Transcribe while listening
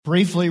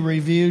briefly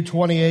review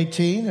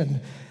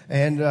 2018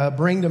 and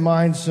bring to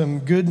mind some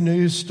good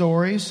news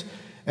stories.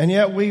 And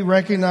yet we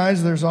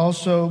recognize there's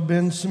also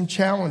been some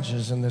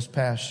challenges in this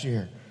past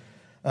year.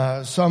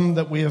 Some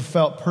that we have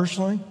felt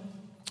personally,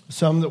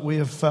 some that we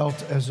have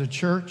felt as a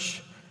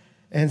church,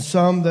 and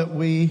some that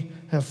we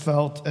have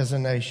felt as a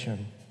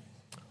nation.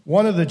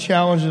 One of the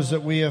challenges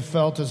that we have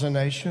felt as a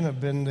nation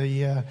have been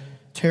the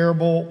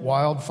terrible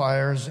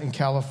wildfires in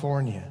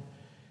California.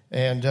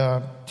 And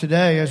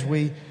today, as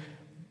we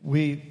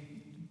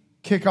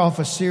kick off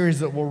a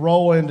series that will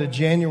roll into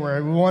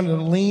January, we wanted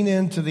to lean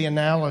into the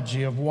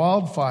analogy of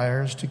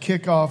wildfires to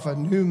kick off a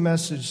new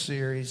message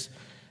series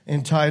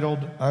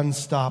entitled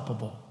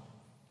Unstoppable.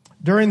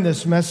 During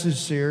this message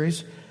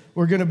series,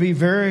 we're going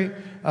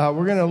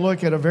to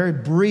look at a very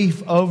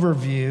brief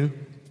overview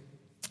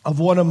of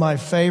one of my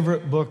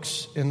favorite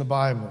books in the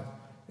Bible.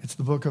 It's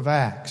the book of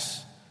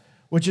Acts,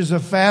 which is a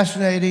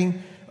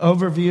fascinating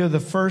overview of the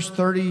first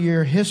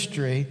 30-year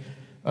history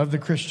of the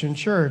Christian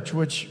church,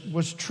 which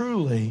was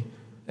truly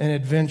an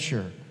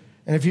adventure.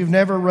 And if you've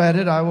never read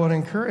it, I would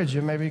encourage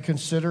you, maybe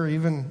consider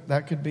even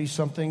that could be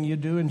something you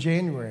do in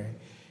January,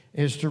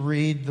 is to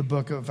read the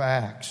book of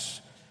Acts.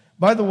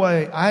 By the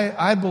way,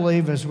 I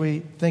believe as we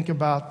think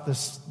about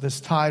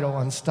this title,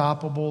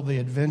 Unstoppable, the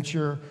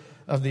adventure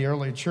of the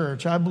early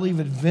church, I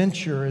believe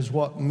adventure is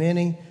what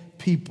many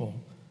people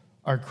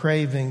are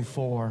craving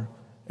for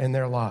in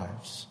their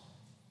lives.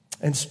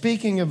 And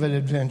speaking of an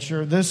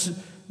adventure, this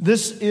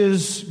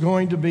is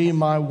going to be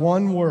my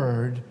one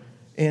word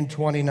in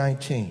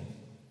 2019.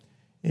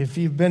 If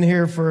you've been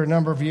here for a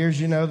number of years,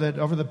 you know that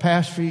over the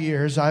past few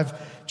years, I've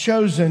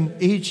chosen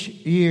each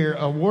year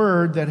a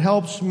word that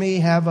helps me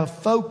have a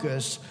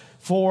focus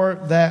for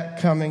that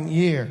coming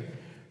year.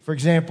 For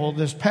example,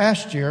 this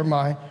past year,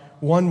 my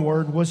one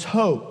word was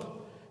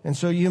hope. And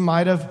so you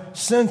might have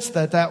sensed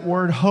that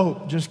word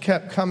hope just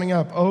kept coming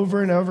up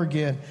over and over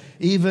again,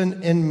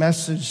 even in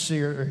message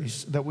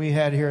series that we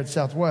had here at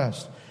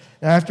Southwest.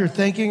 Now, after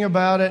thinking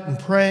about it and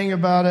praying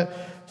about it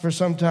for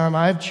some time,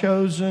 I've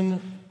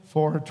chosen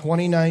for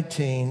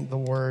 2019 the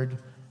word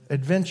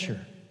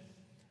adventure.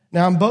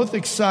 Now, I'm both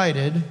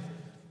excited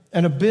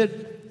and a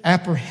bit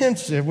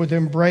apprehensive with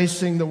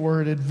embracing the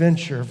word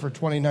adventure for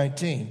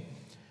 2019.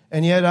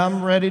 And yet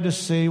I'm ready to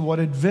see what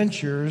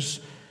adventures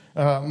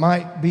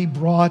might be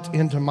brought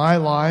into my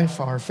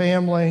life, our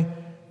family,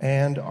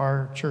 and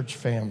our church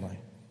family.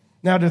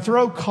 Now, to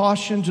throw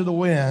caution to the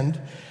wind,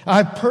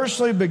 I've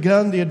personally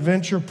begun the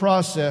adventure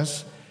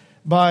process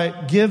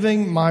by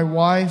giving my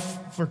wife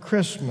for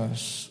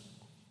Christmas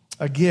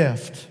a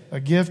gift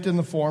in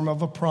the form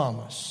of a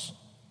promise.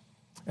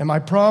 And my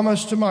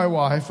promise to my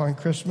wife on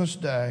Christmas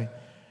Day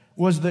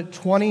was that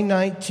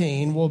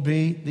 2019 will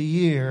be the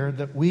year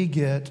that we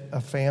get a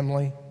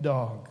family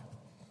dog.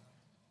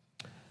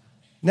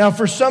 Now,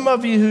 for some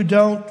of you who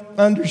don't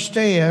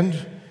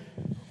understand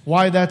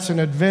why that's an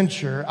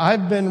adventure,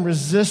 I've been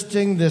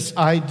resisting this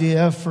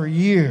idea for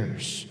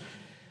years.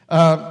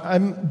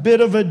 I'm a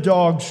bit of a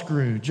dog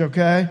Scrooge,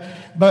 okay?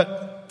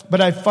 But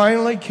I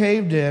finally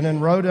caved in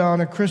and wrote on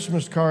a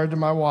Christmas card to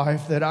my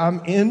wife that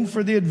I'm in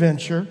for the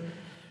adventure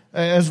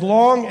as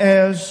long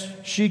as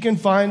she can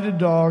find a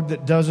dog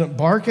that doesn't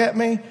bark at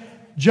me,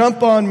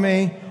 jump on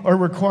me, or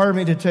require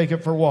me to take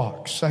it for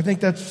walks. I think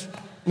that's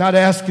not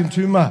asking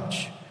too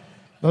much.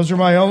 Those are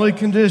my only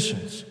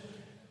conditions.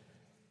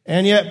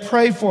 And yet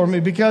pray for me,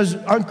 because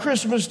on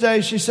Christmas Day,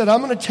 she said,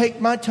 I'm going to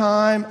take my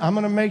time. I'm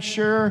going to make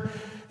sure,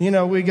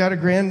 we got a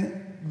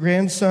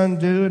grandson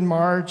due in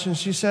March. And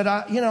she said,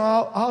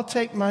 I'll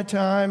take my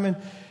time, and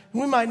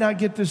we might not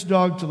get this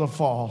dog till the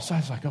fall. So I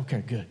was like,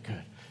 okay, good.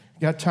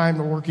 Got time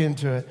to work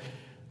into it.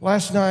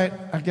 Last night,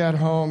 I got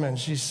home, and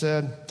she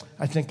said,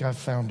 I think I've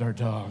found our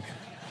dog.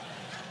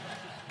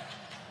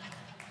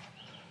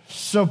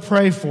 So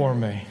pray for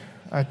me.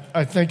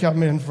 I think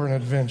I'm in for an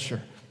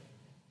adventure.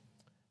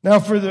 Now,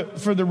 for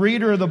the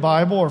reader of the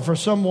Bible, or for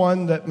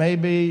someone that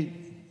maybe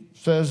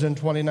says in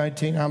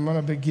 2019, I'm going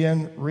to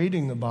begin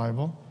reading the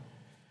Bible,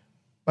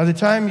 by the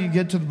time you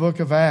get to the book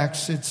of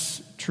Acts,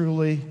 it's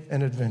truly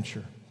an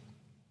adventure.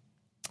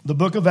 The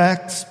book of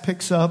Acts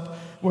picks up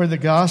where the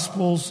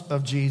Gospels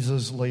of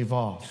Jesus leave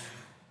off.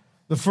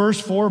 The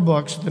first 4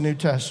 books of the New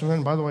Testament,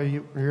 and by the way,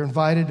 you're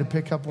invited to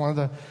pick up one of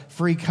the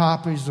free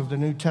copies of the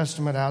New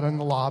Testament out in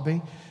the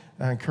lobby.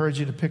 I encourage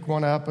you to pick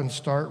one up and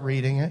start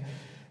reading it.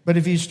 But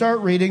if you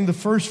start reading the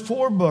first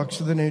 4 books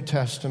of the New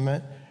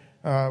Testament,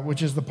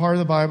 which is the part of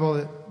the Bible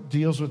that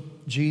deals with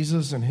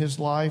Jesus and his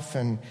life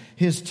and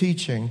his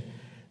teaching,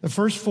 the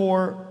first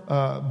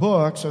 4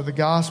 books are the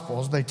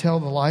Gospels. They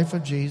tell the life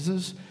of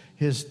Jesus,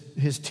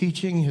 his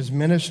teaching, his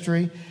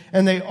ministry,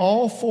 and they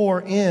all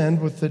 4 end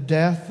with the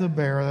death, the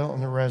burial,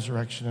 and the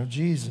resurrection of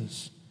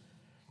Jesus.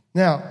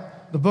 Now,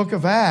 the book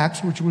of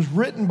Acts, which was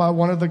written by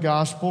one of the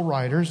gospel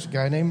writers, a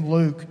guy named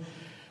Luke,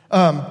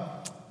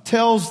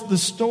 tells the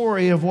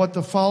story of what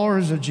the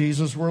followers of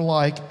Jesus were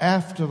like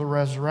after the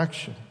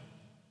resurrection.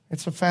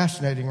 It's a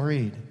fascinating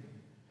read.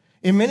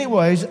 In many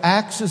ways,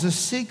 Acts is a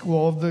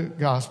sequel of the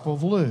Gospel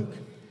of Luke.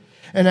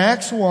 And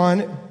Acts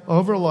 1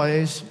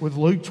 overlays with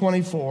Luke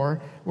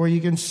 24, where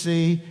you can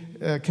see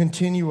a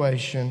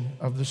continuation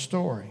of the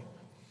story.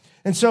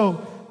 And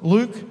so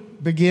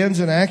Luke begins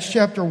in Acts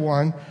chapter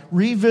 1,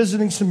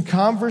 revisiting some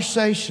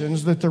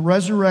conversations that the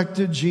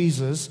resurrected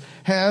Jesus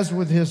has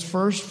with his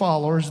first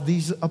followers,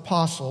 these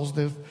apostles,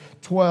 the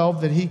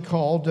 12 that he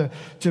called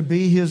to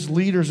be his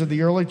leaders of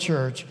the early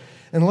church.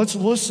 And let's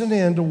listen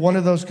in to one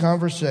of those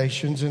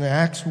conversations in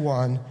Acts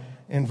 1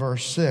 in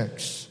verse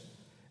 6.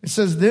 It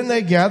says, "Then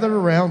they gathered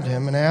around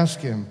him and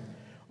asked him,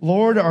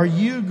 'Lord, are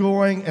you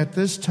at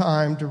this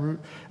time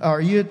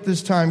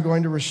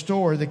going to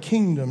restore the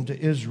kingdom to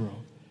Israel?'"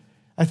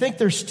 I think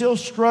they're still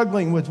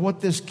struggling with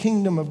what this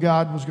kingdom of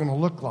God was going to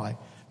look like.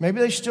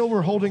 Maybe they still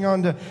were holding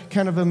on to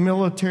kind of a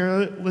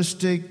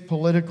militaristic,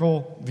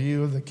 political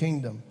view of the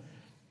kingdom.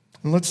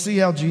 And let's see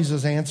how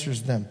Jesus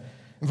answers them.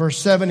 In verse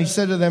 7, he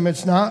said to them,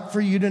 "It's not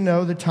for you to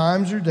know the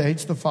times or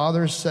dates the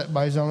Father has set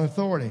by his own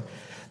authority,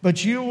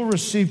 but you will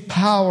receive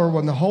power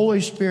when the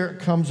Holy Spirit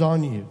comes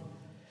on you.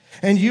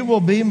 And you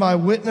will be my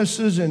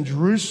witnesses in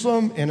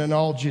Jerusalem and in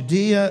all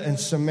Judea and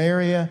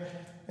Samaria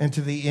and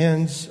to the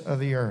ends of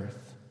the earth."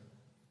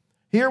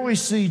 Here we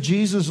see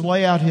Jesus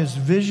lay out his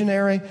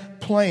visionary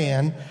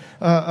plan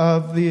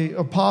of the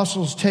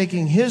apostles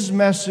taking his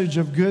message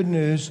of good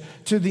news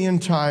to the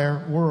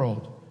entire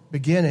world,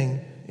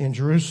 beginning in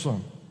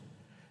Jerusalem.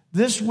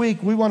 This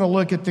week, we want to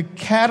look at the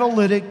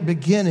catalytic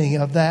beginning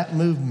of that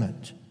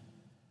movement.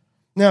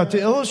 Now, to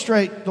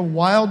illustrate the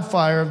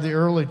wildfire of the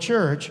early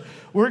church,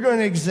 we're going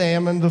to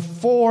examine the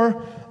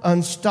 4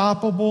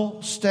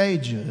 unstoppable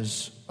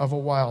stages of a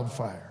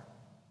wildfire.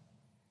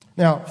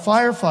 Now,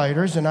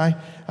 firefighters, and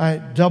I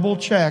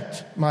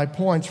double-checked my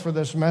points for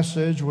this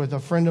message with a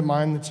friend of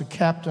mine that's a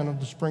captain of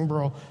the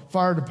Springboro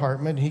Fire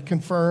Department. He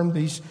confirmed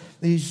these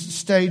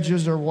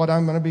stages are what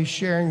I'm going to be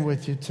sharing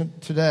with you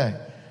today.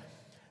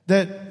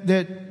 That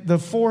the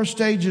 4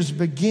 stages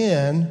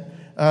begin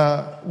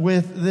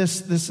with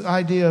this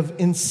idea of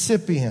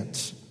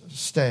incipient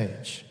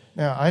stage.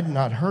 Now, I'd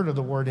not heard of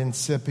the word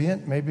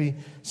incipient. Maybe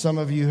some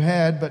of you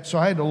had, but so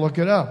I had to look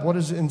it up. What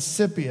does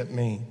incipient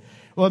mean?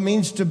 Well, it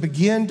means to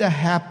begin to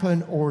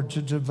happen or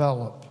to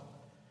develop.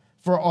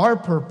 For our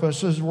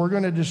purposes, we're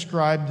going to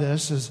describe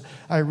this as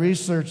I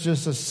researched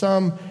this as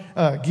some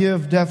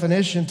give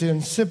definition to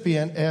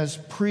incipient as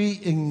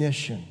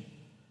pre-ignition.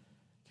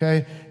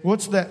 Okay,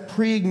 what's that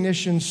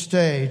pre-ignition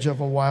stage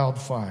of a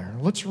wildfire?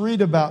 Let's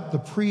read about the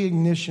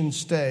pre-ignition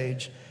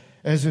stage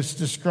as it's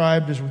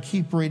described as we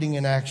keep reading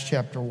in Acts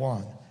chapter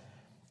 1.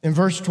 In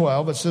verse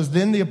 12, it says,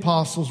 "Then the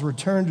apostles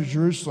returned to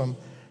Jerusalem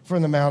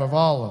from the Mount of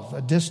Olives,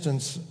 a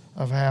distance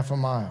of half a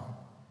mile.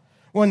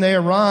 When they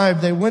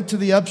arrived, they went to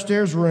the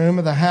upstairs room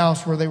of the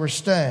house where they were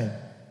staying.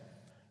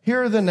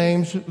 Here are the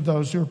names of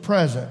those who were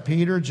present: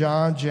 Peter,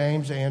 John,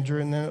 James, Andrew,"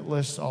 and then it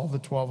lists all the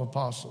 12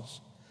 apostles.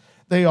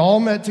 "They all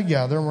met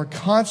together and were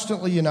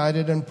constantly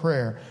united in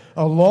prayer,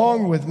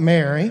 along with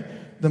Mary,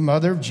 the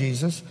mother of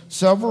Jesus,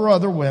 several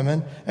other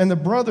women, and the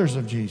brothers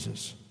of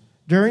Jesus.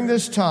 During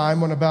this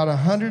time, when about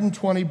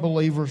 120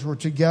 believers were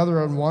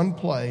together in one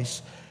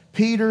place,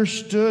 Peter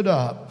stood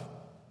up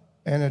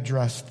and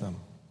addressed them."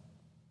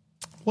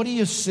 What do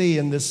you see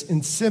in this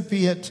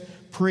incipient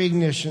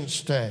pre-ignition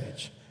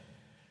stage?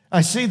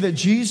 I see that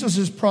Jesus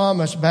has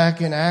promised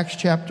back in Acts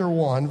chapter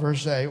 1,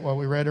 verse 8, what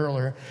we read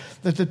earlier,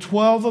 that the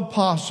 12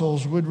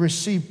 apostles would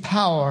receive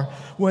power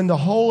when the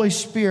Holy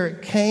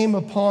Spirit came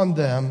upon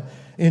them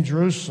in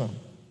Jerusalem.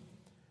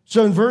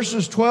 So in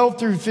verses 12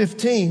 through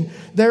 15,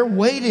 they're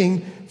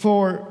waiting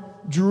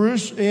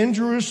in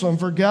Jerusalem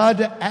for God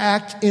to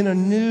act in a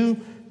new,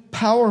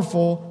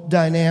 powerful,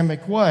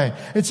 dynamic way.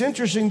 It's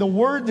interesting, the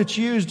word that's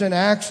used in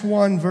Acts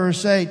 1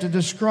 verse 8 to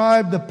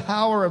describe the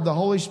power of the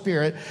Holy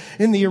Spirit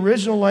in the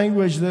original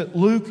language that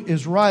Luke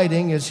is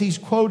writing as he's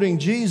quoting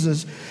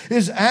Jesus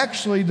is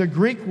actually the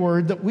Greek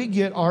word that we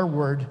get our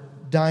word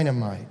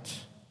dynamite.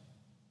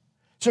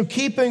 So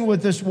keeping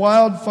with this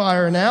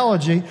wildfire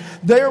analogy,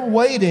 they're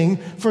waiting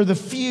for the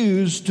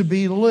fuse to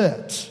be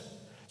lit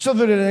so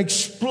that an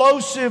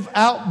explosive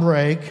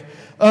outbreak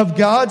of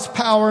God's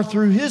power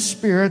through His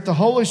Spirit, the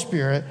Holy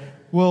Spirit,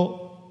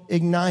 will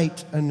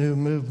ignite a new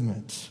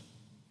movement.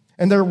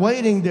 And they're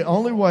waiting the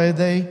only way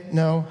they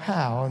know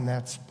how, and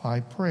that's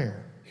by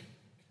prayer.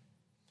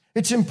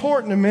 It's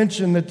important to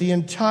mention that the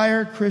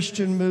entire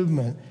Christian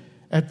movement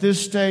at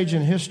this stage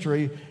in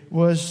history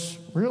was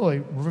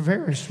really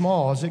very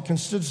small, as it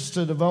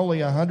consisted of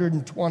only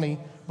 120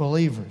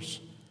 believers.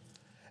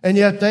 And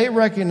yet they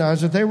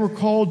recognized that they were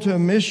called to a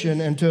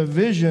mission and to a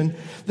vision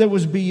that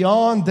was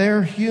beyond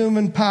their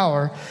human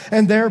power.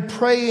 And they're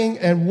praying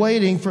and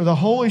waiting for the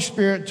Holy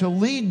Spirit to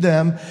lead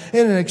them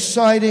in an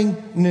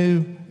exciting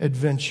new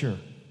adventure.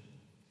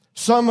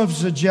 Some have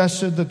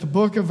suggested that the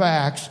book of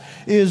Acts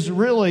is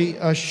really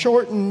a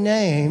shortened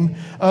name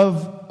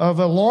of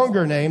a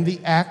longer name, the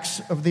Acts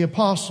of the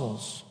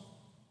Apostles.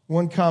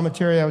 One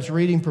commentary I was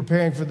reading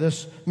preparing for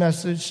this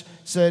message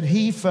said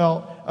he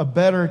felt a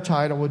better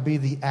title would be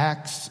the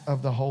Acts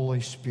of the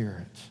Holy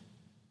Spirit.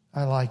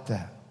 I like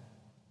that.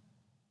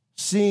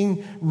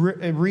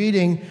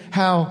 reading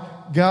how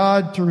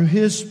God, through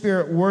His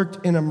Spirit,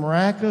 worked in a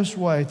miraculous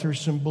way through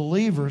some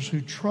believers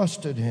who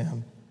trusted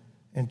Him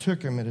and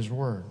took Him at His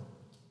word.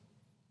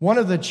 One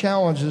of the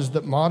challenges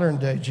that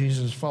modern-day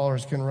Jesus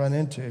followers can run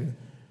into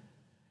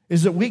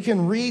is that we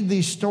can read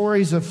these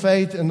stories of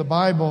faith in the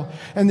Bible,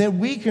 and then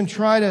we can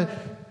try to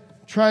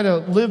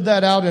live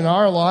that out in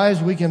our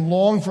lives. We can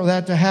long for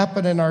that to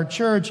happen in our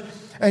church,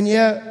 and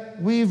yet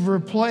we've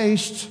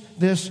replaced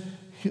this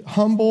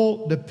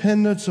humble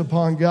dependence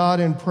upon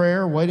God in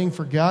prayer, waiting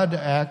for God to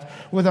act,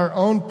 with our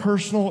own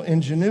personal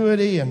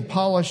ingenuity and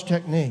polished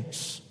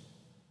techniques.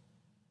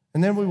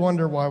 And then we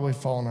wonder why we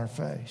fall on our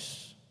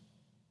face.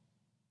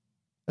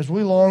 As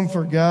we long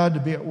for God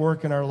to be at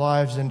work in our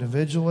lives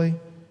individually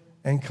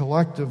and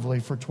collectively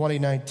for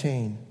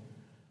 2019,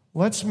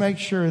 let's make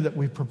sure that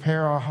we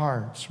prepare our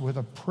hearts with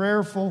a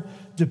prayerful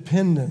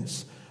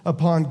dependence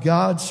upon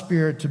God's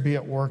Spirit to be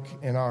at work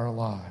in our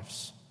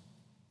lives.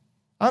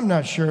 I'm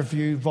not sure if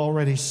you've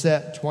already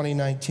set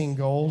 2019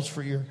 goals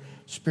for your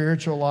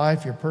spiritual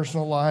life, your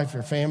personal life,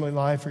 your family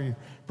life, or your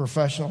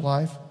professional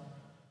life.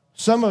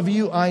 Some of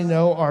you, I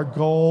know, are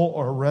goal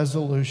or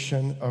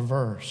resolution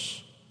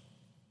averse.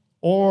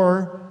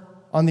 Or,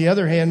 on the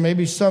other hand,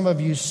 maybe some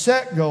of you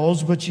set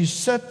goals, but you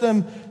set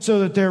them so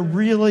that they're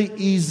really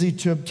easy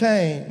to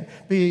obtain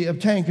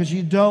because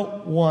you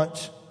don't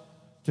want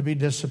to be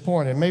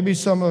disappointed. Maybe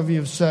some of you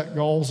have set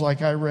goals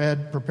like I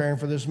read preparing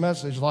for this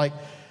message, like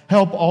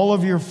help all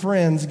of your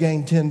friends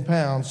gain 10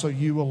 pounds so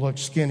you will look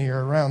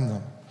skinnier around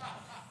them.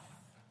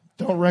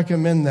 Don't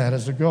recommend that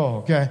as a goal,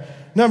 okay?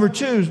 Number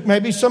two,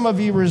 maybe some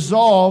of you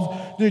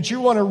resolve that you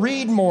want to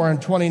read more in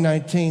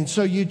 2019,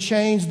 so you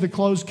change the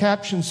closed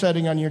caption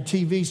setting on your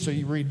TV so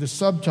you read the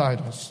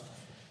subtitles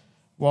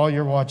while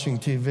you're watching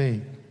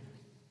TV.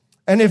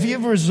 And if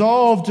you've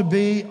resolved to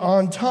be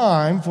on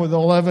time for the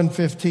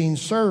 11:15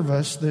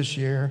 service this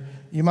year,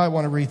 you might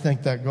want to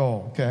rethink that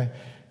goal, okay?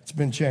 It's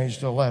been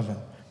changed to 11.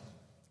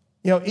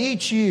 You know,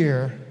 each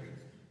year,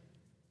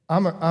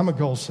 I'm a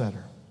goal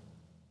setter.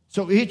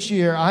 So each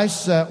year, I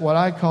set what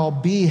I call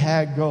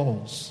BHAG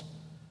goals.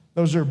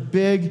 Those are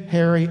big,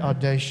 hairy,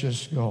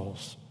 audacious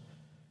goals.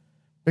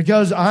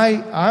 Because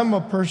I'm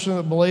a person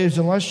that believes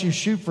unless you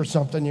shoot for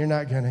something, you're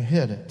not going to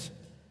hit it.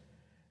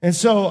 And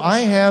so I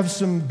have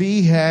some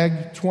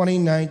BHAG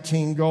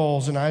 2019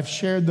 goals, and I've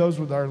shared those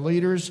with our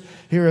leaders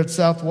here at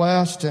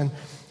Southwest.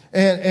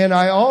 And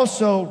I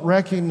also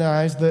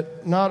recognize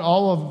that not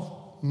all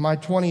of my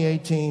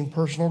 2018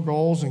 personal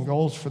goals and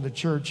goals for the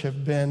church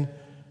have been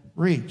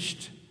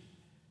reached.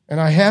 And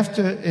I have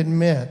to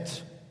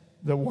admit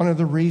that one of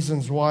the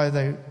reasons why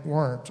they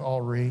weren't all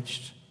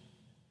reached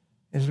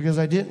is because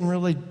I didn't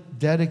really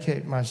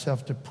dedicate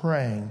myself to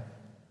praying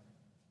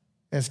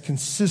as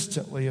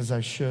consistently as I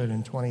should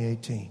in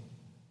 2018.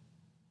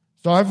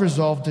 So I've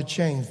resolved to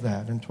change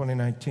that in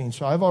 2019.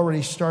 So I've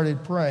already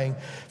started praying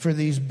for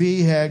these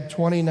BHAG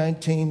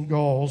 2019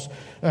 goals,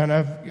 and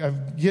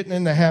I've gotten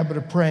in the habit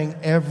of praying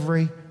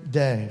every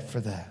day for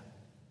that.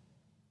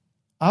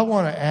 I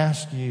want to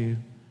ask you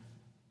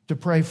to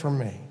pray for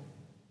me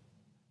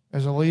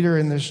as a leader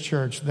in this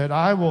church, that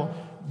I will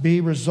be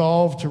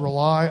resolved to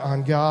rely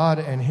on God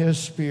and His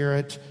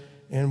Spirit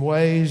in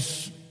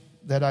ways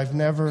that I've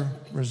never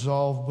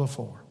resolved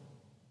before.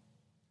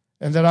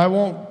 And that I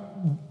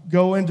won't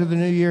go into the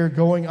new year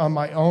going on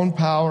my own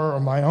power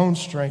or my own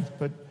strength,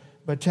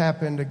 but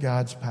tap into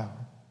God's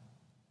power.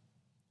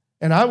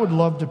 And I would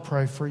love to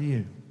pray for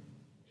you.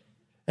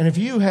 And if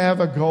you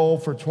have a goal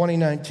for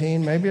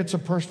 2019, maybe it's a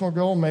personal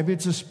goal, maybe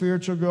it's a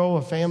spiritual goal,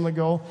 a family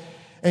goal,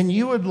 and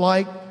you would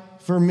like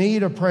for me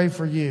to pray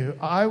for you,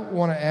 I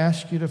want to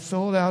ask you to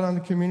fill it out on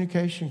a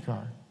communication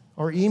card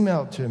or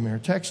email it to me or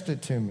text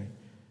it to me.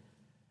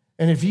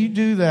 And if you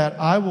do that,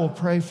 I will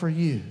pray for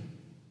you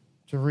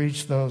to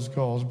reach those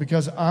goals,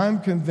 because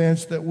I'm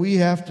convinced that we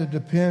have to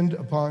depend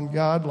upon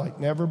God like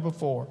never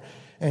before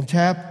and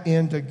tap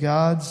into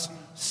God's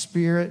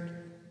Spirit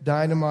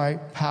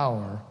dynamite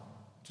power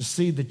to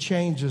see the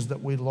changes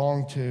that we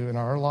long to in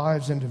our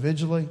lives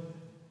individually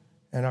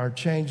and our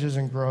changes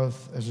and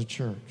growth as a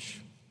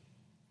church.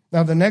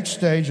 Now, the next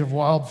stage of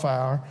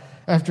Wildfire,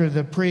 after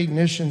the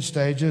pre-ignition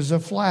stage, is a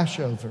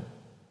flashover.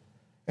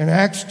 In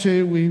Acts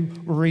 2, we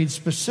read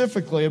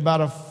specifically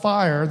about a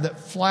fire that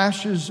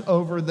flashes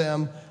over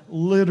them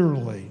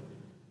literally,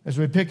 as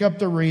we pick up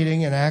the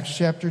reading in Acts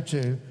chapter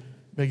 2,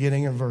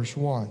 beginning in verse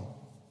 1.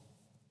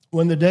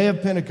 When the day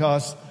of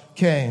Pentecost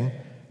came,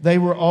 they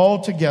were all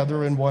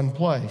together in one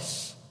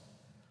place.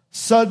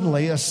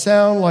 Suddenly, a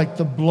sound like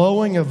the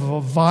blowing of a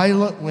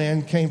violent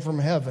wind came from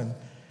heaven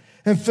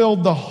and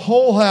filled the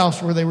whole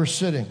house where they were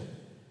sitting.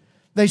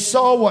 They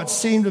saw what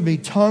seemed to be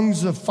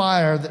tongues of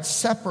fire that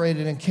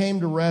separated and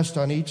came to rest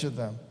on each of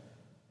them.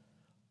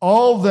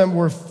 All of them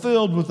were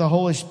filled with the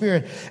Holy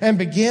Spirit and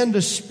began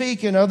to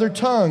speak in other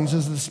tongues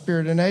as the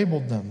Spirit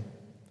enabled them.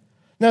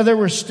 Now there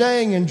were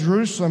staying in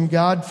Jerusalem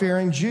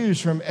God-fearing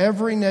Jews from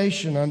every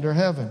nation under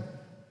heaven.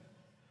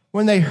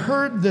 When they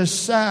heard this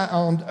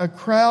sound, a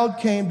crowd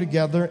came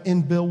together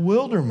in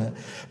bewilderment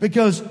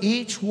because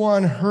each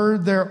one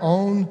heard their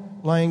own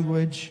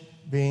language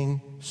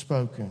being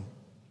spoken.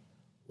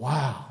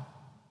 Wow.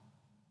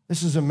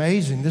 This is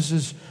amazing. This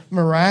is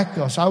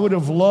miraculous. I would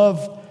have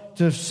loved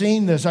to have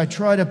seen this. I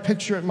try to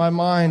picture it in my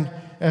mind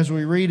as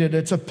we read it.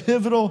 It's a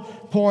pivotal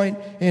point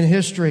in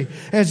history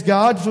as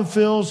God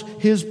fulfills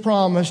His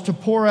promise to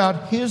pour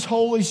out His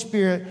Holy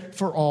Spirit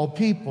for all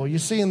people. You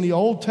see, in the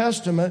Old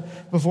Testament,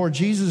 before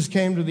Jesus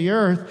came to the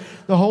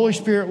earth, the Holy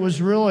Spirit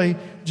was really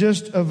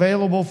just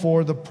available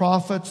for the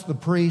prophets, the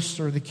priests,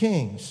 or the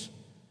kings.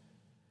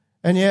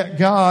 And yet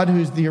God,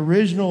 who's the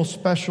original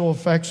special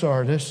effects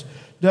artist,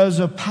 does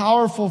a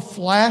powerful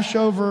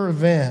flashover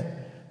event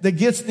that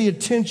gets the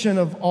attention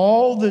of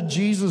all the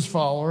Jesus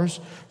followers,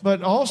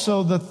 but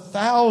also the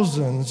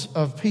thousands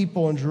of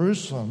people in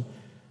Jerusalem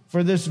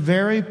for this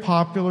very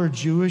popular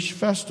Jewish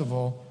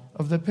festival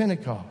of the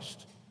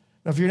Pentecost.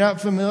 Now, if you're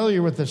not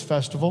familiar with this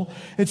festival,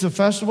 it's a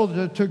festival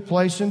that took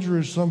place in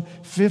Jerusalem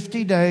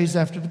 50 days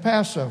after the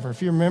Passover.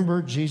 If you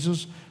remember,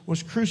 Jesus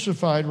was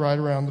crucified right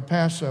around the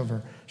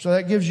Passover. So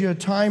that gives you a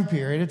time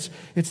period.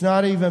 It's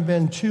not even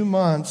been 2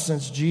 months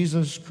since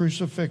Jesus'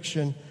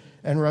 crucifixion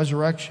and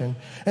resurrection.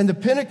 And the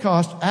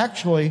Pentecost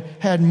actually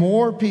had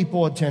more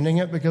people attending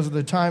it because of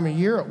the time of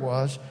year it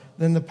was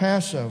than the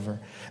Passover.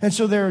 And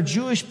so there are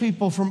Jewish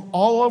people from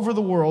all over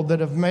the world that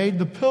have made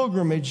the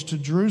pilgrimage to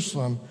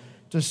Jerusalem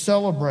to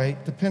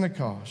celebrate the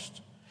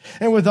Pentecost.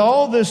 And with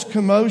all this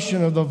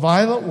commotion of the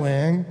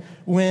violent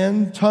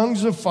wind,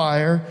 tongues of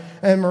fire,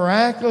 and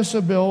miraculous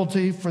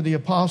ability for the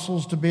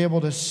apostles to be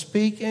able to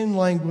speak in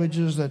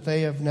languages that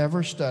they have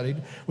never studied,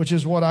 which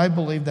is what I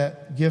believe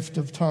that gift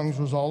of tongues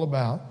was all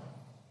about,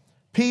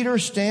 Peter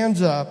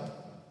stands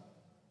up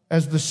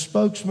as the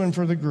spokesman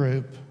for the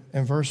group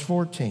in verse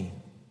 14.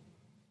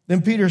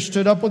 Then Peter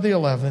stood up with the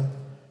 11,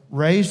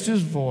 raised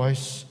his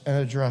voice, and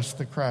addressed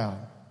the crowd.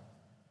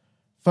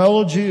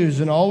 Fellow Jews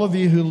and all of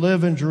you who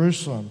live in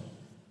Jerusalem,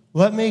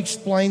 let me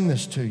explain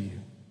this to you.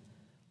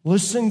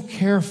 Listen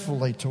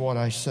carefully to what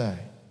I say.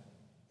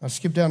 Now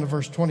skip down to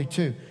verse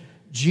 22.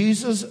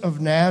 Jesus of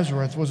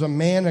Nazareth was a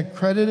man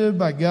accredited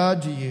by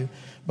God to you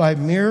by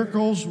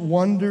miracles,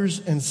 wonders,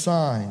 and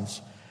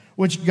signs,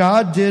 which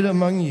God did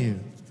among you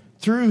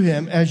through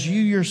him, as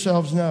you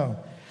yourselves know.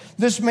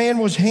 This man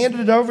was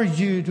handed over to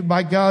you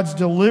by God's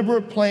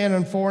deliberate plan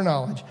and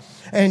foreknowledge,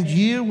 and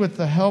you, with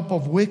the help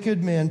of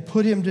wicked men,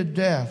 put him to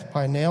death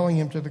by nailing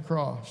him to the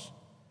cross.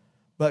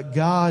 But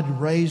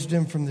God raised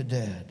him from the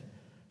dead,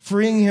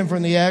 freeing him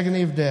from the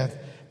agony of death,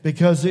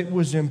 because it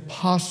was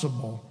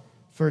impossible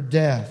for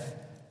death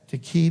to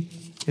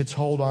keep its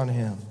hold on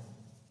him.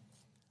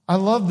 I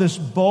love this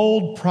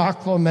bold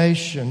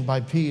proclamation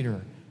by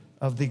Peter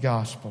of the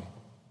gospel.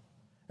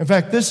 In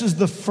fact, this is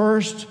the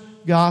first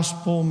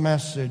gospel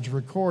message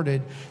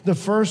recorded, the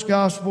first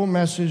gospel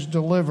message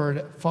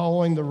delivered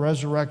following the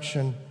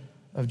resurrection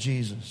of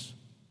Jesus.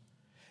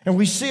 And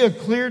we see a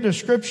clear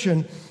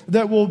description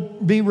that will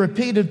be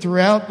repeated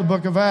throughout the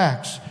book of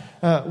Acts.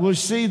 We'll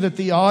see that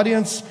the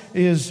audience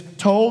is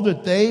told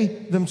that they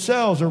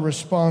themselves are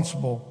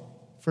responsible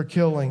for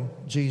killing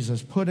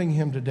Jesus, putting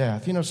him to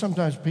death. You know,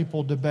 sometimes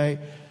people debate,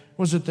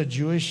 was it the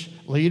Jewish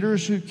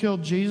leaders who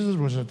killed Jesus?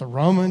 Was it the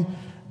Roman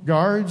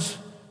guards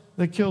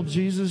that killed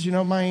Jesus? You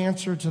know, my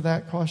answer to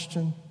that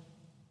question,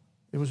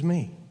 it was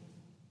me.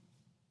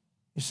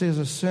 You see, as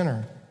a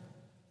sinner,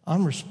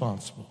 I'm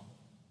responsible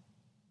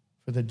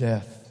for the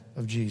death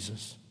of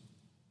Jesus.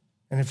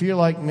 And if you're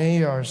like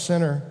me or a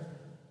sinner,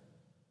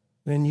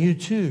 then you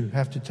too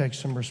have to take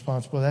some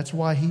responsibility. That's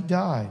why he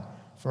died,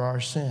 for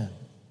our sin.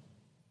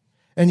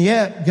 And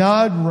yet,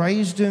 God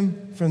raised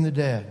him from the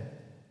dead.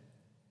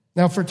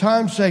 Now, for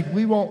time's sake,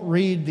 we won't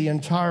read the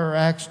entire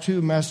Acts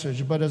 2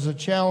 message, but as a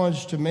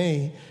challenge to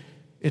me,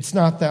 it's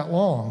not that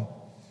long,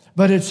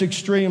 but it's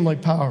extremely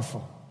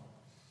powerful.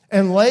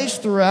 And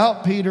laced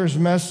throughout Peter's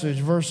message,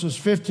 verses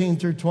 15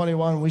 through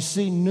 21, we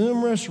see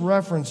numerous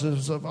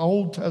references of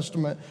Old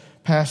Testament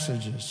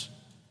passages,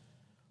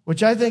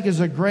 which I think is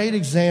a great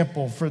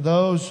example for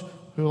those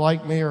who,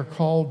 like me, are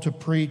called to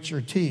preach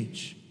or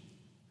teach.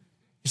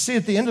 You see,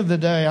 at the end of the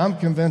day, I'm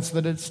convinced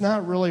that it's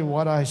not really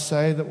what I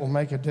say that will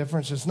make a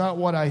difference. It's not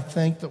what I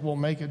think that will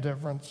make a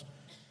difference.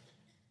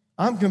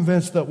 I'm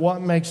convinced that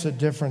what makes a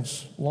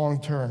difference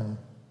long term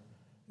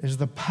is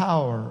the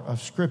power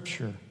of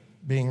Scripture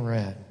being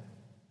read.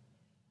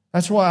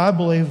 That's why I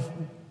believe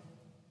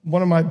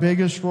one of my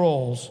biggest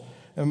roles,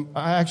 and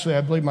I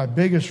believe my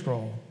biggest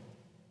role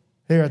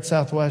here at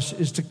Southwest,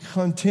 is to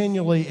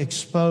continually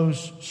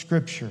expose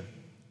Scripture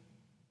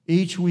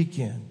each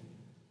weekend,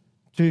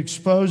 to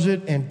expose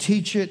it and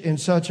teach it in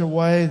such a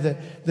way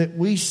that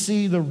we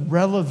see the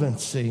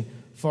relevancy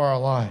for our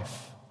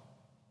life.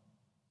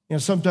 You know,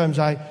 sometimes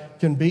I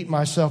can beat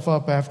myself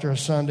up after a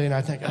Sunday and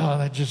I think,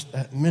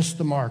 that missed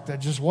the mark.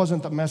 That just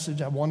wasn't the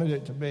message I wanted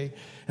it to be.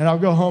 And I'll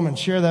go home and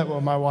share that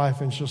with my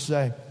wife and she'll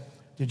say,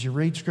 "Did you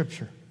read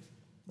Scripture?"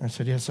 I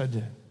said, "Yes, I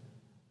did."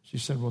 She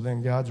said, "Well,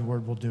 then God's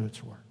Word will do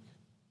its work."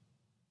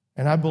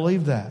 And I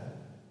believe that.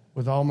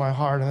 with all my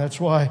heart. And that's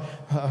why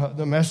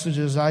the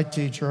messages I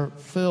teach are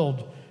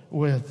filled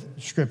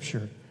with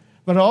Scripture.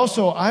 But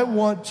also, I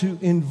want to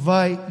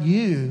invite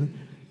you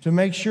to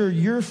make sure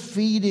you're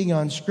feeding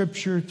on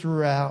Scripture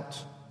throughout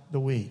the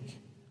week.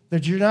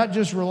 That you're not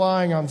just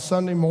relying on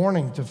Sunday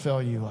morning to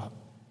fill you up,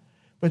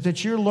 but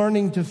that you're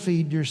learning to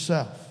feed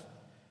yourself.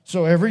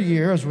 So every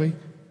year, as we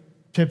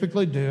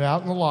typically do,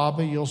 out in the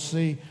lobby, you'll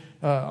see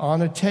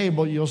on a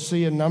table, you'll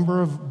see a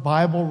number of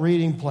Bible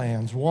reading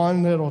plans.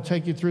 One that'll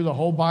take you through the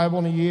whole Bible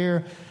in a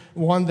year.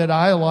 One that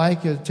I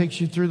like, it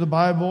takes you through the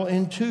Bible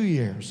in 2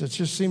 years. It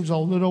just seems a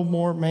little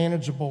more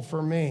manageable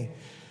for me.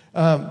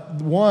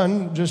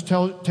 One just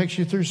takes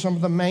you through some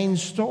of the main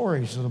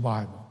stories of the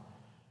Bible.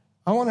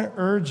 I want to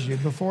urge you,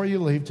 before you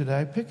leave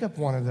today, pick up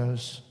one of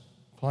those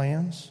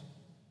plans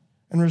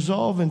and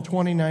resolve in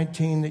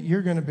 2019 that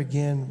you're going to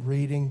begin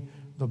reading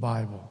the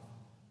Bible.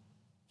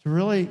 To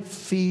really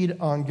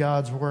feed on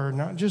God's Word,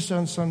 not just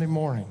on Sunday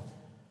morning,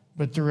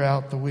 but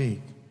throughout the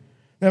week.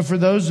 Now, for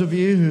those of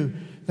you who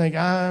think,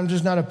 I'm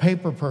just not a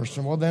paper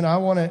person, well, then I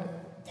want to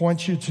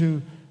point you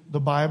to the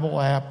Bible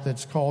app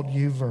that's called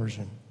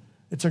YouVersion.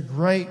 It's a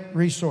great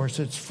resource.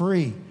 It's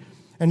free.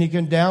 And you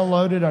can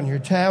download it on your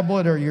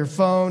tablet or your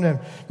phone. And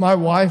my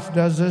wife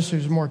does this,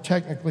 who's more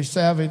technically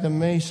savvy than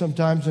me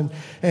sometimes.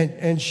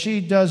 And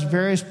she does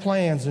various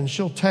plans. And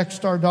she'll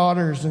text our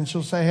daughters and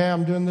she'll say, hey,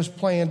 I'm doing this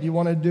plan. Do you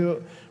want to do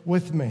it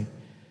with me?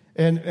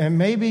 And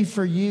maybe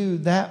for you,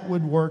 that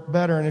would work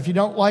better. And if you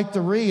don't like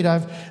to read,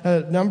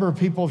 a number of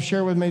people have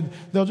shared with me,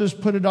 they'll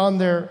just put it on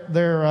their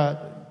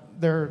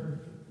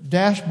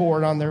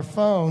dashboard on their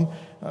phone,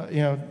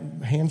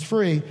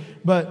 hands-free,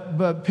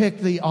 but pick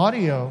the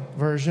audio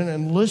version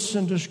and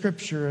listen to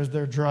Scripture as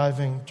they're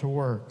driving to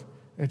work.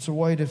 It's a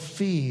way to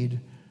feed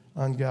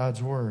on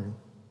God's Word.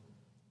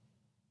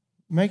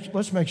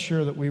 Let's make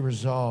sure that we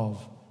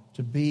resolve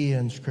to be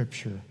in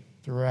Scripture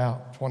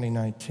throughout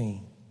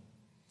 2019.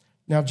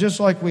 Now, just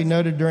like we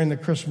noted during the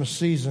Christmas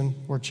season,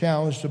 we're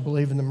challenged to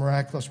believe in the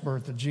miraculous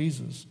birth of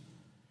Jesus.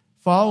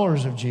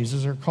 Followers of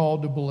Jesus are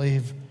called to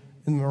believe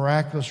in the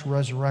miraculous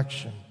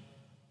resurrection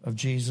of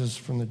Jesus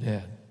from the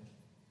dead.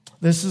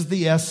 This is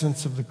the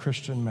essence of the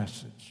Christian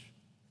message.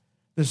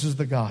 This is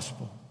the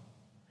gospel.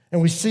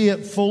 And we see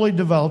it fully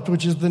developed,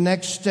 which is the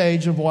next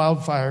stage of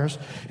wildfires.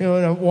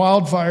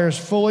 Wildfire is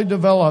fully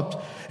developed.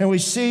 And we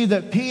see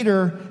that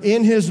Peter,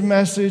 in his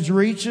message,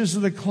 reaches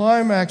the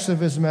climax of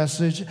his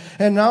message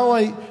and not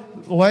only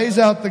lays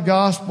out the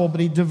gospel, but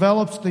he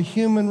develops the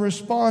human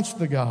response to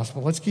the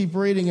gospel. Let's keep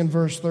reading in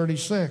verse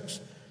 36.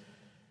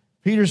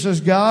 Peter says,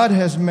 God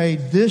has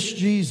made this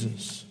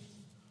Jesus,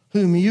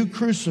 whom you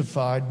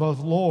crucified,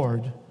 both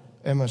Lord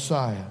and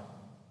Messiah.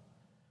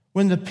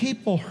 When the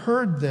people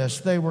heard this,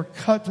 they were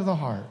cut to the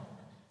heart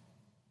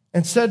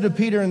and said to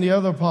Peter and the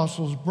other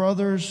apostles,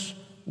 brothers,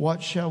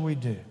 what shall we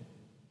do?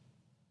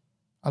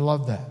 I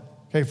love that.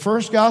 Okay,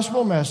 first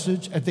gospel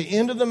message. At the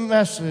end of the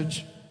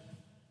message,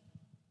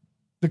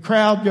 the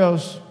crowd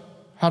goes,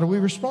 how do we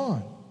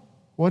respond?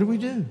 What do we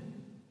do?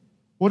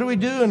 What do we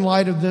do in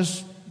light of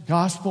this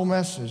gospel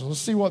message? Let's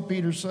see what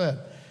Peter said.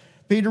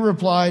 Peter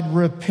replied,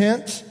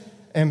 repent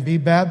and be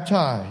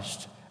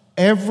baptized,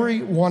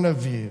 every one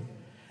of you,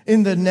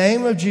 in the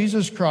name of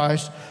Jesus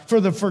Christ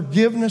for the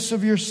forgiveness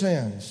of your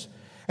sins,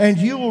 and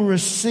you will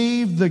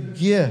receive the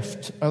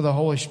gift of the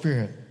Holy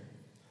Spirit.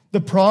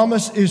 The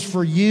promise is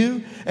for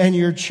you and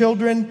your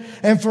children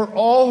and for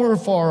all who are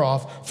far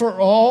off, for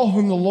all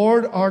whom the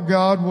Lord our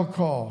God will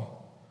call.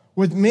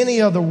 With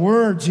many other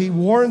words, he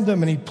warned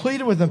them and he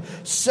pleaded with them,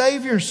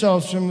 save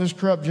yourselves from this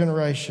corrupt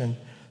generation.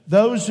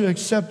 Those who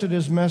accepted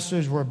his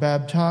message were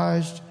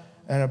baptized,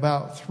 and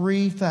about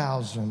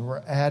 3,000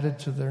 were added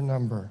to their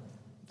number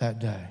that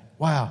day.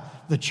 Wow,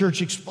 the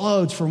church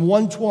explodes from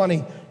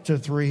 120 to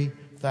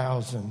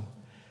 3,000.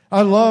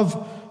 I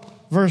love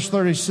verse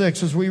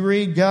 36, as we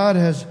read, God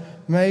has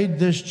made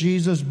this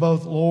Jesus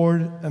both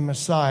Lord and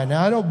Messiah.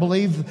 Now, I don't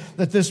believe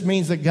that this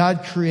means that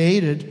God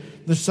created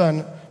the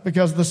Son,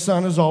 because the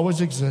Son has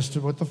always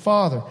existed with the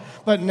Father.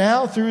 But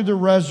now, through the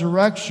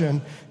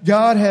resurrection,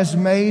 God has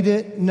made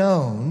it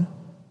known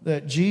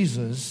that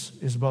Jesus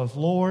is both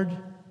Lord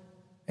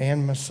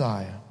and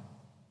Messiah.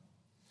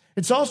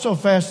 It's also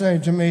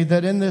fascinating to me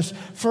that in this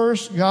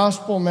first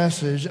gospel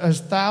message, as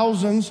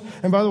thousands,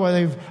 and by the way,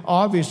 they've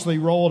obviously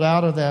rolled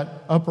out of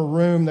that upper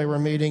room they were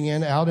meeting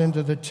in, out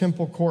into the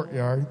temple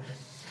courtyard,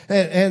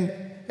 and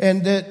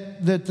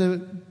that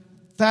the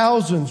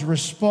thousands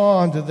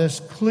respond to this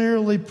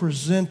clearly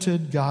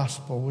presented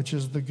gospel, which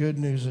is the good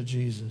news of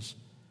Jesus.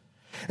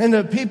 And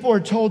that people are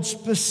told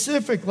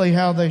specifically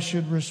how they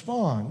should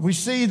respond. We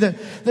see that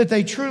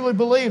they truly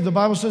believe. The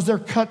Bible says they're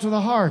cut to the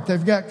heart.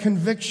 They've got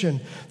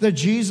conviction that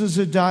Jesus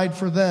had died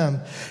for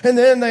them. And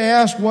then they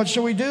ask, what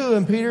shall we do?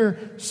 And Peter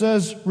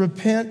says,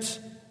 repent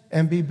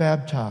and be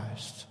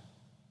baptized.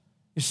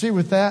 You see,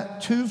 with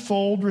that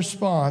twofold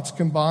response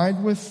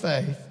combined with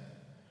faith,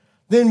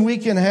 then we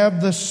can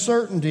have the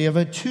certainty of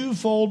a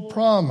twofold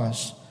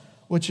promise,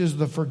 which is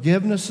the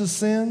forgiveness of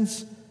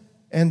sins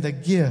and the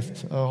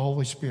gift of the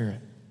Holy Spirit.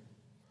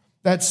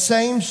 That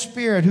same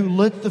Spirit who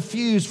lit the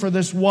fuse for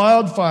this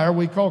wildfire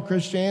we call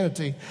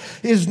Christianity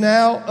is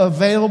now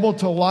available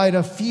to light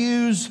a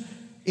fuse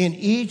in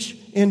each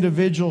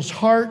individual's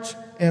heart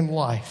and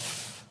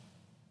life.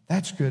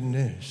 That's good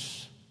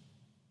news.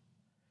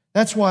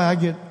 That's why I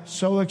get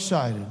so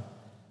excited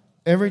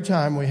every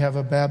time we have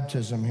a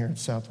baptism here at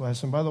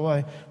Southwest. And by the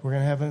way, we're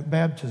going to have a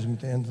baptism at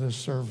the end of this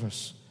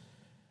service.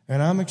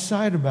 And I'm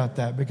excited about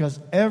that because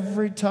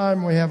every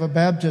time we have a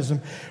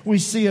baptism, we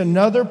see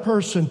another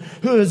person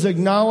who has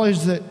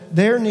acknowledged that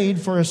their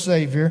need for a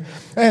Savior.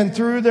 And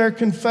through their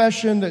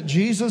confession that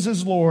Jesus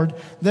is Lord,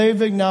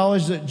 they've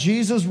acknowledged that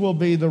Jesus will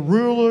be the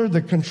ruler,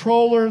 the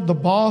controller, the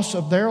boss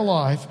of their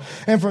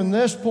life. And from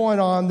this point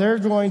on, they're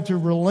going to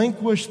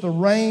relinquish the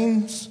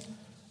reins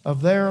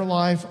of their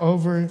life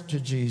over to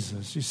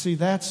Jesus. You see,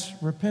 that's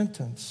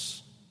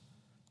repentance.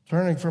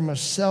 Turning from a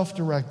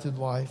self-directed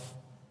life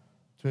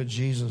to a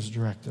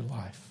Jesus-directed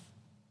life.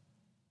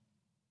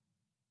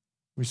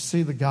 We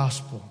see the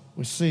gospel.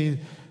 We see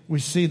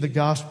the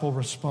gospel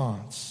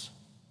response.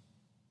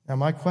 Now,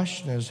 my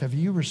question is, have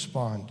you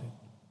responded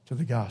to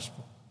the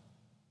gospel?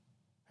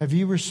 Have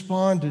you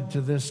responded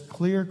to this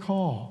clear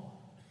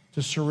call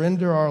to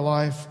surrender our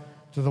life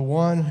to the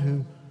one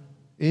who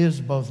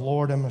is both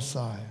Lord and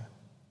Messiah,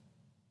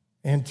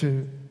 and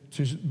to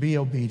be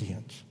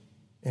obedient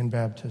in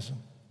baptism?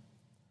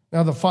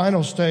 Now, the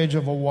final stage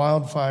of a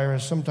wildfire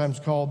is sometimes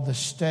called the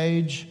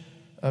stage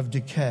of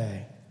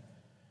decay.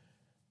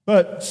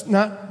 But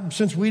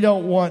since we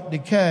don't want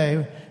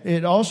decay,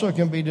 it also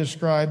can be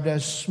described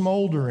as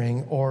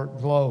smoldering or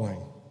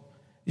glowing.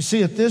 You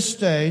see, at this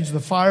stage,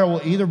 the fire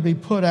will either be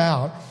put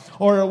out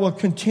or it will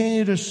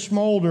continue to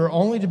smolder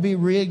only to be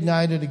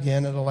reignited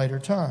again at a later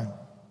time.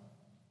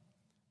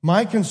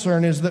 My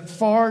concern is that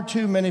far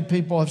too many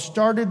people have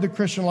started the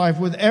Christian life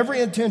with every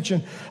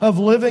intention of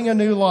living a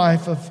new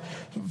life of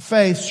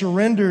faith,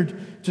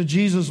 surrendered to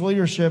Jesus'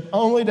 leadership,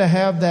 only to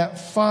have that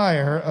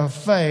fire of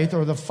faith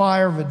or the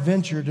fire of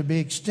adventure to be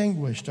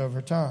extinguished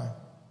over time.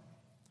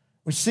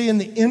 We see in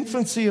the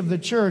infancy of the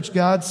church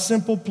God's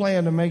simple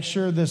plan to make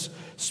sure this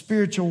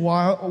spiritual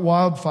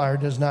wildfire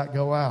does not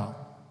go out.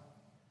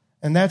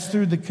 And that's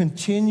through the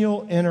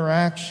continual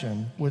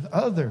interaction with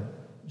other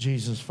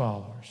Jesus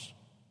followers.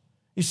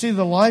 You see,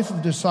 the life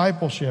of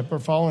discipleship or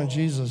following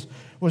Jesus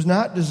was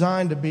not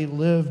designed to be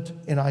lived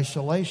in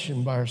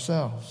isolation by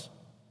ourselves.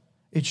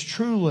 It's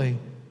truly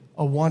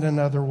a one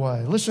another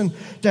way. Listen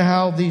to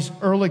how these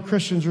early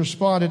Christians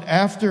responded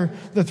after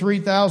the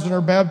 3,000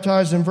 are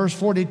baptized. In verse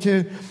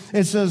 42,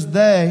 it says,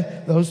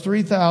 they, those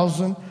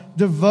 3,000,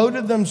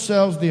 devoted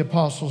themselves to the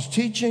apostles'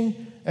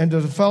 teaching and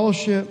to the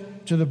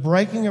fellowship, to the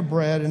breaking of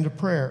bread and to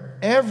prayer.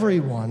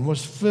 Everyone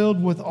was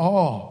filled with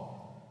awe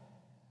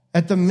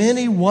at the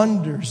many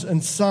wonders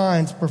and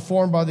signs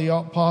performed by the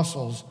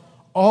apostles.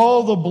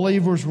 All the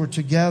believers were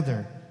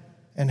together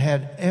and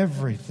had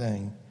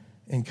everything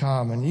in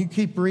common. You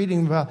keep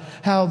reading about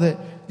how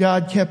that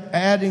God kept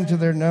adding to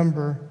their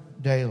number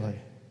daily.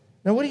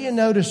 Now, what do you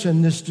notice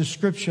in this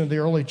description of the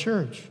early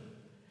church?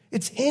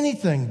 It's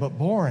anything but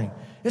boring.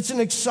 It's an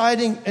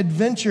exciting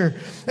adventure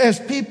as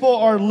people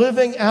are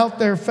living out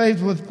their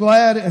faith with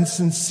glad and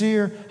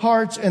sincere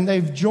hearts, and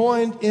they've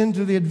joined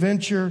into the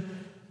adventure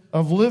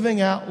of living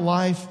out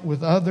life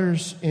with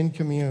others in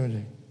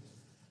community.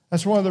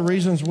 That's one of the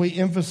reasons we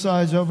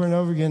emphasize over and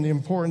over again the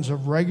importance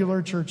of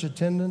regular church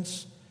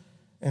attendance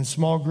and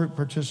small group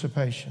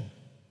participation.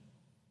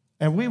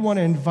 And we want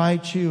to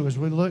invite you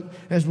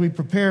as we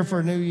prepare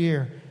for a new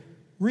year,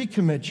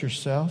 recommit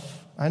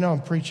yourself. I know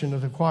I'm preaching to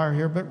the choir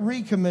here, but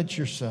recommit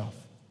yourself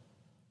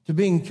to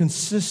being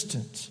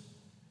consistent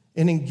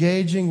in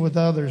engaging with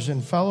others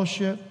in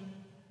fellowship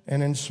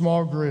and in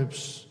small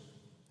groups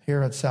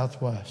here at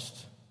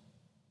Southwest.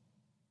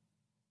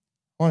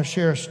 I want to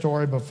share a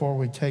story before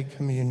we take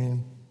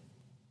communion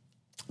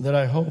that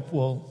I hope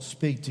will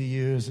speak to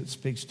you as it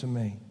speaks to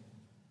me.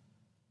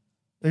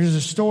 There's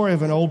a story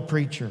of an old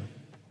preacher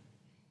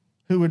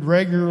who would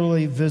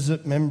regularly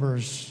visit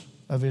members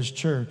of his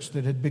church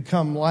that had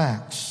become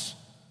lax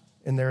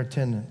in their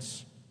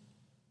attendance.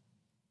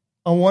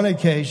 On one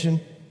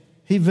occasion,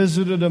 he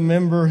visited a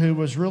member who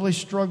was really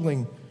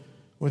struggling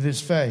with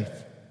his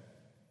faith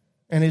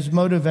and his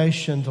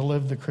motivation to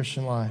live the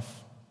Christian life.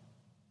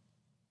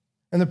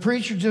 And the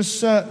preacher just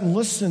sat and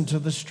listened to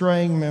the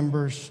straying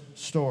member's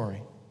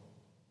story.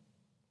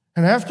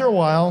 And after a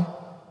while,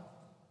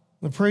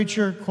 the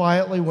preacher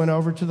quietly went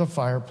over to the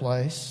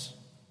fireplace.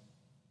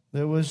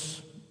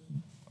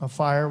 A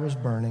fire was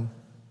burning.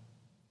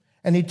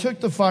 And he took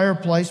the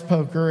fireplace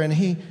poker and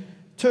he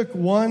took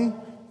one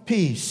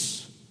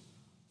piece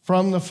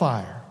from the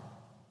fire.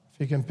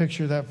 If you can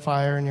picture that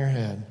fire in your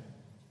head.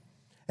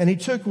 And he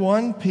took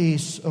one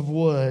piece of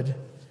wood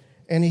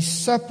and he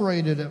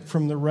separated it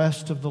from the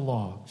rest of the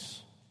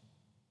logs.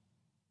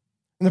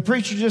 And the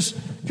preacher just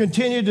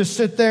continued to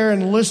sit there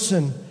and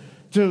listen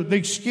to the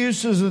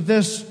excuses that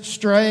this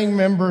straying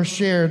member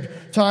shared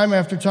time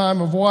after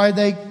time of why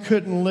they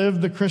couldn't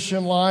live the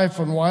Christian life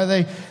and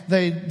why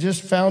they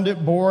just found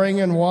it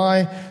boring and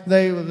why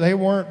they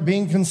weren't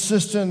being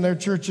consistent in their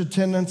church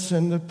attendance.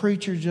 And the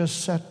preacher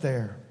just sat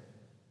there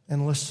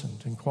and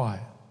listened in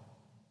quiet.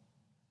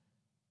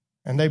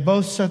 And they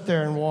both sat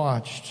there and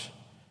watched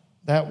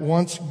that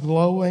once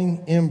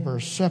glowing ember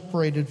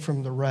separated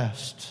from the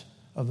rest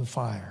of the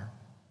fire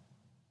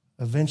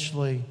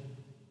eventually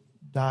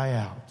die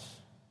out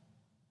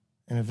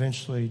and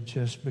eventually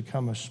just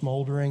become a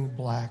smoldering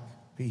black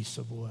piece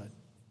of wood.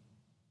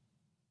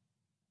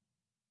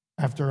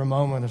 After a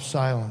moment of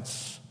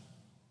silence,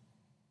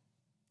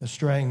 the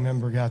straying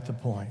member got the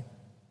point.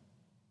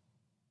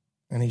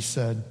 And he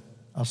said,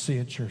 "I'll see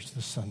you at church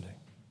this Sunday."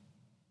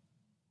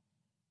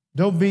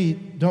 Don't be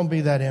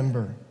that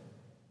ember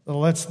that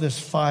lets this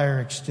fire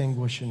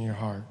extinguish in your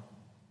heart.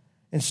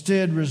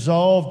 Instead,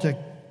 resolve to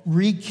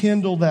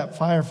rekindle that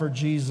fire for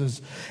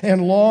Jesus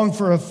and long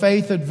for a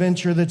faith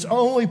adventure that's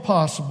only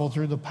possible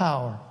through the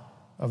power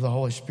of the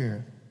Holy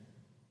Spirit.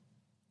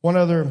 One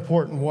other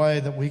important way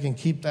that we can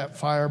keep that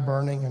fire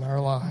burning in our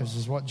lives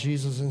is what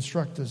Jesus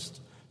instructs us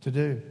to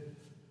do.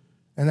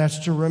 And that's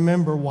to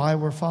remember why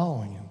we're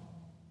following him.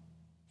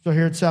 So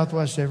here at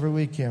Southwest, every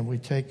weekend we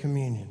take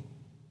communion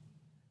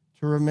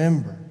to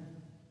remember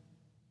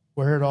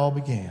where it all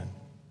began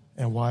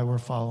and why we're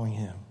following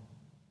him.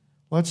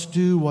 Let's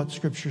do what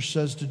Scripture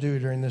says to do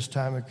during this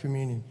time of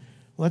communion.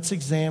 Let's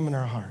examine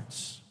our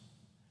hearts.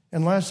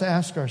 And let's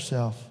ask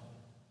ourselves,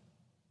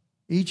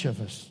 each of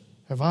us,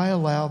 have I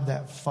allowed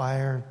that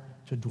fire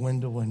to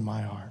dwindle in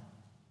my heart?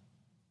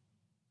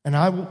 And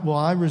will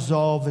I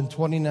resolve in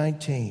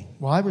 2019,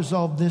 will I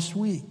resolve this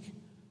week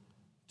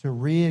to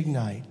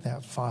reignite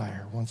that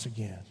fire once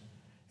again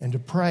and to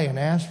pray and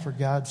ask for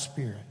God's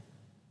Spirit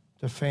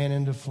to fan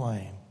into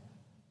flame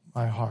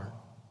my heart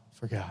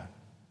for God.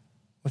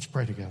 Let's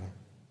pray together.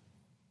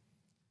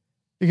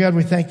 Dear God,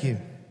 we thank you.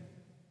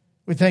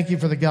 We thank you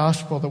for the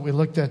gospel that we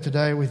looked at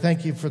today. We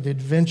thank you for the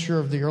adventure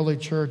of the early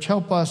church.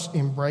 Help us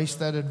embrace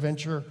that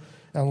adventure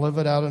and live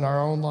it out in our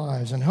own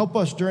lives. And help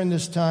us during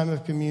this time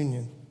of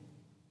communion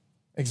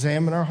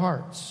examine our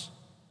hearts,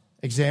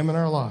 examine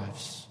our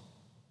lives.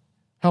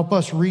 Help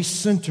us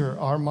recenter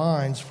our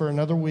minds for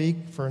another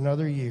week, for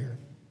another year,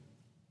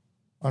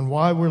 on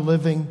why we're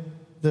living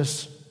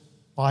this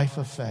life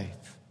of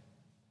faith.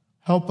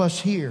 Help us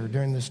here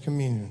during this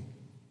communion.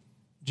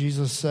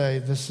 Jesus say,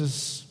 "This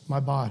is my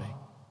body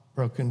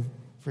broken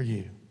for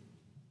you.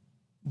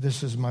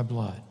 This is my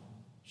blood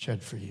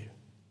shed for you."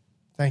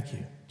 Thank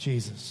you,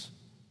 Jesus,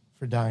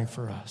 for dying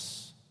for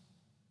us.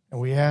 And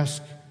we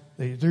ask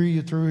that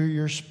through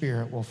your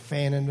Spirit will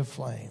fan into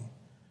flame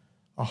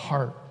a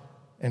heart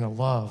and a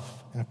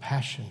love and a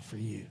passion for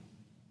you.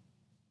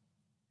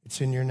 It's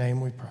in your name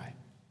we pray.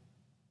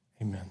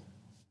 Amen.